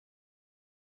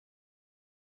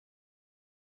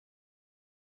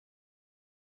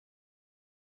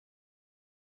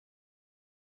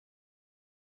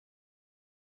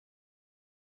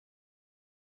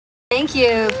Thank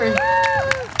you for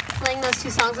playing those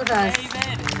 2 songs with us.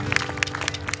 Amen.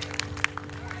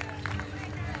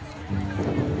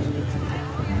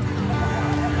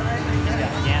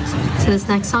 So this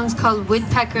next song's called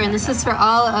Woodpecker, and this is for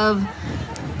all of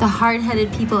the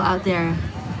hard-headed people out there.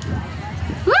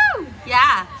 Woo!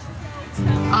 Yeah!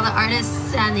 All the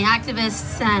artists and the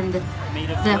activists and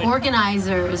the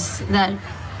organizers that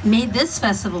made this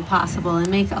festival possible and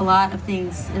make a lot of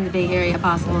things in the Bay Area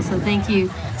possible. So thank you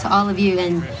to all of you,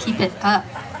 and keep it up.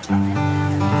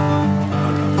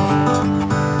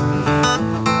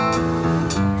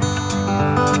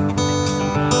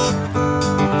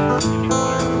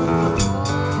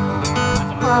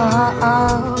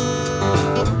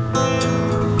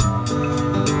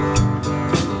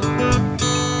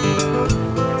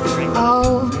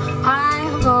 Oh,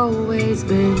 I've always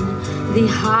been the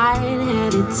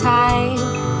hard-headed type,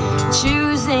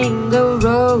 choosing the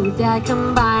road that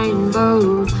combined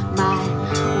both my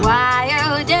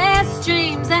wildest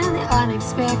dreams and the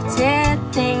unexpected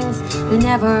things that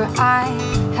never I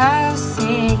have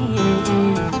seen.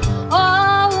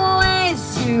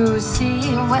 Always to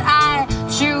see what I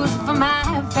choose for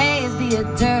my face, be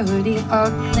it dirty or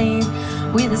clean,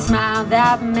 with a smile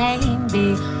that may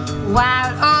be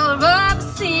wild or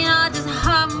obscene, or just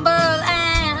humble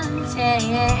and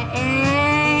tame.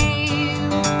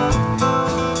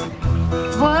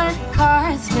 What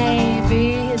cards may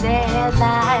be that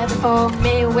lie before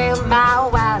me? Will my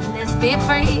wildness be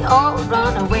free or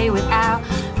run away without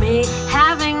me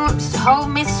having roots to hold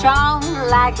me strong,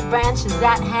 like the branches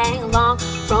that hang long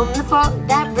from the fork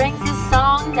that brings this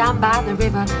song down by the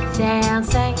river,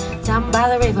 dancing down by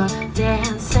the river,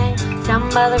 dancing down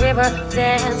by the river,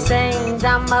 dancing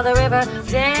down by the river,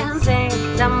 dancing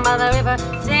down by the river,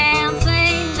 dancing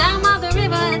down by the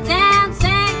river,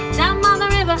 dancing down by the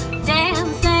river,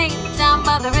 dancing down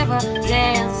by the river,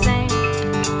 dancing.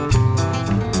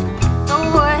 The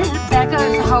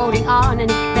woodpecker's holding on and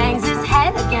he bangs his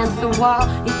head against the wall.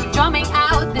 He's drumming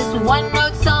out this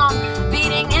one-note song,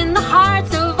 beating in the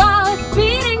hearts of all. It's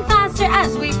beating faster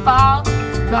as we fall,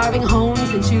 carving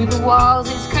homes into the walls.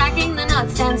 It's cracking the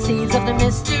nuts and seeds of the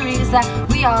mysteries that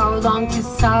we all long to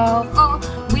solve. Oh,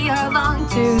 we all long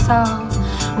to solve.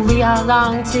 We all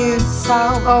long to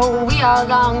solve. Oh, we all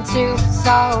long to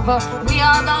solve. Oh, we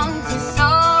all long to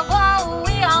solve. Oh,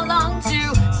 we all long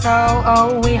to solve.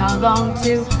 Oh, we all long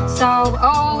to solve.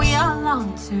 Oh, we all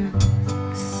long to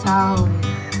solve.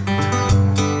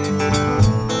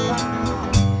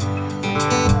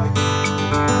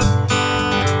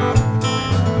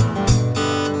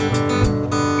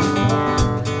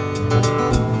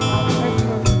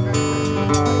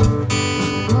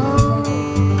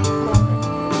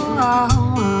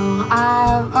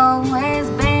 I've always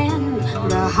been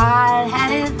the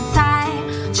hard-headed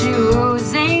type,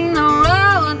 choosing the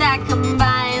road that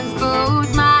combines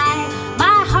both my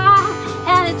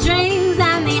hard-headed dreams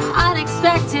and the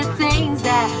unexpected things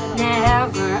that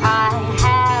never I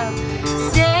have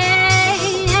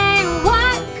seen.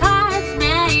 What cards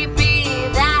may be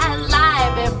that lie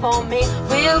before me?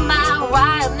 Will my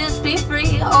wildness be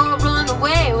free or run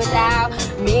away without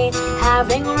me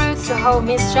having roots to hold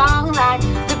me strong, like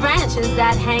the branches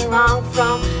that hang long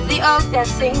from the oak that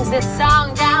sings this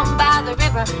song down by the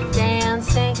river,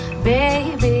 dancing,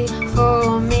 baby,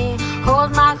 for me.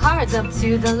 Hold my cards up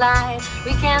to the light,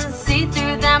 we can see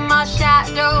through them. Our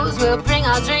shadows will bring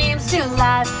our dreams to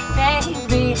life,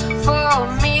 baby, for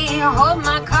me. Hold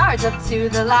my cards up to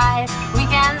the light, we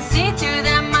can see through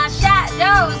them. Our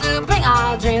shadows will bring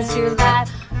our dreams to life.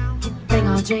 Bring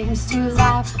our dreams to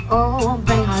life, oh,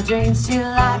 bring our dreams to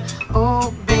life,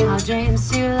 oh, bring our dreams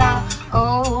to life,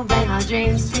 oh, bring our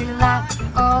dreams to life,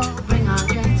 oh, bring our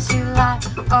dreams to life,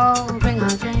 oh, bring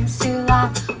our dreams to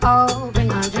life, oh,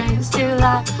 bring our dreams to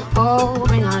life, oh,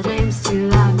 bring our dreams to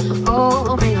life,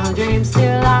 oh, bring our dreams to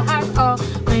life,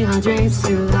 oh, bring our dreams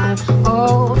to life,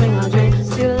 oh, bring our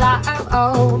dreams to life,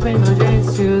 oh, bring our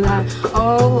dreams to life,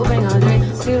 oh, bring our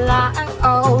dreams to life,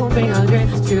 oh, bring our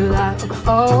dreams to life,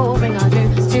 oh, bring our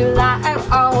dreams to life,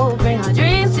 oh, bring our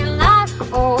dreams to life,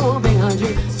 oh, bring our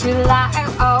dreams to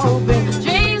life, oh, bring our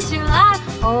dreams to life,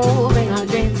 oh, bring our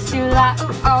dreams to life,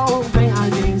 oh, bring our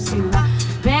dreams to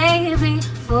life, baby,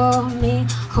 for me.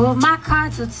 Hold my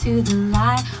cards up to the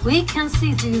light, we can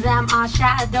see through them. Our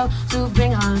shadows to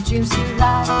bring our dreams to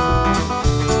life,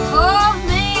 for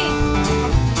me,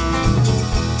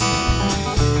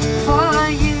 for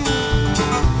you,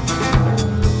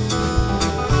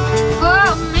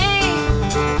 for me,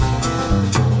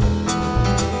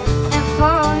 and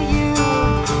for you.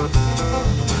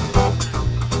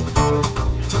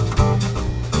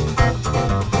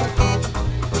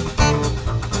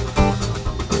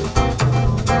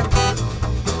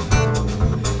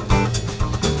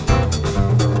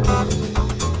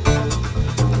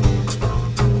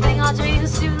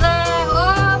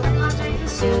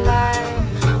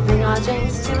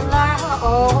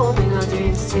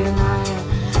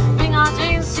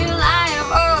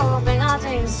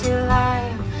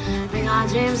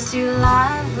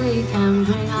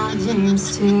 bring our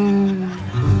dreams to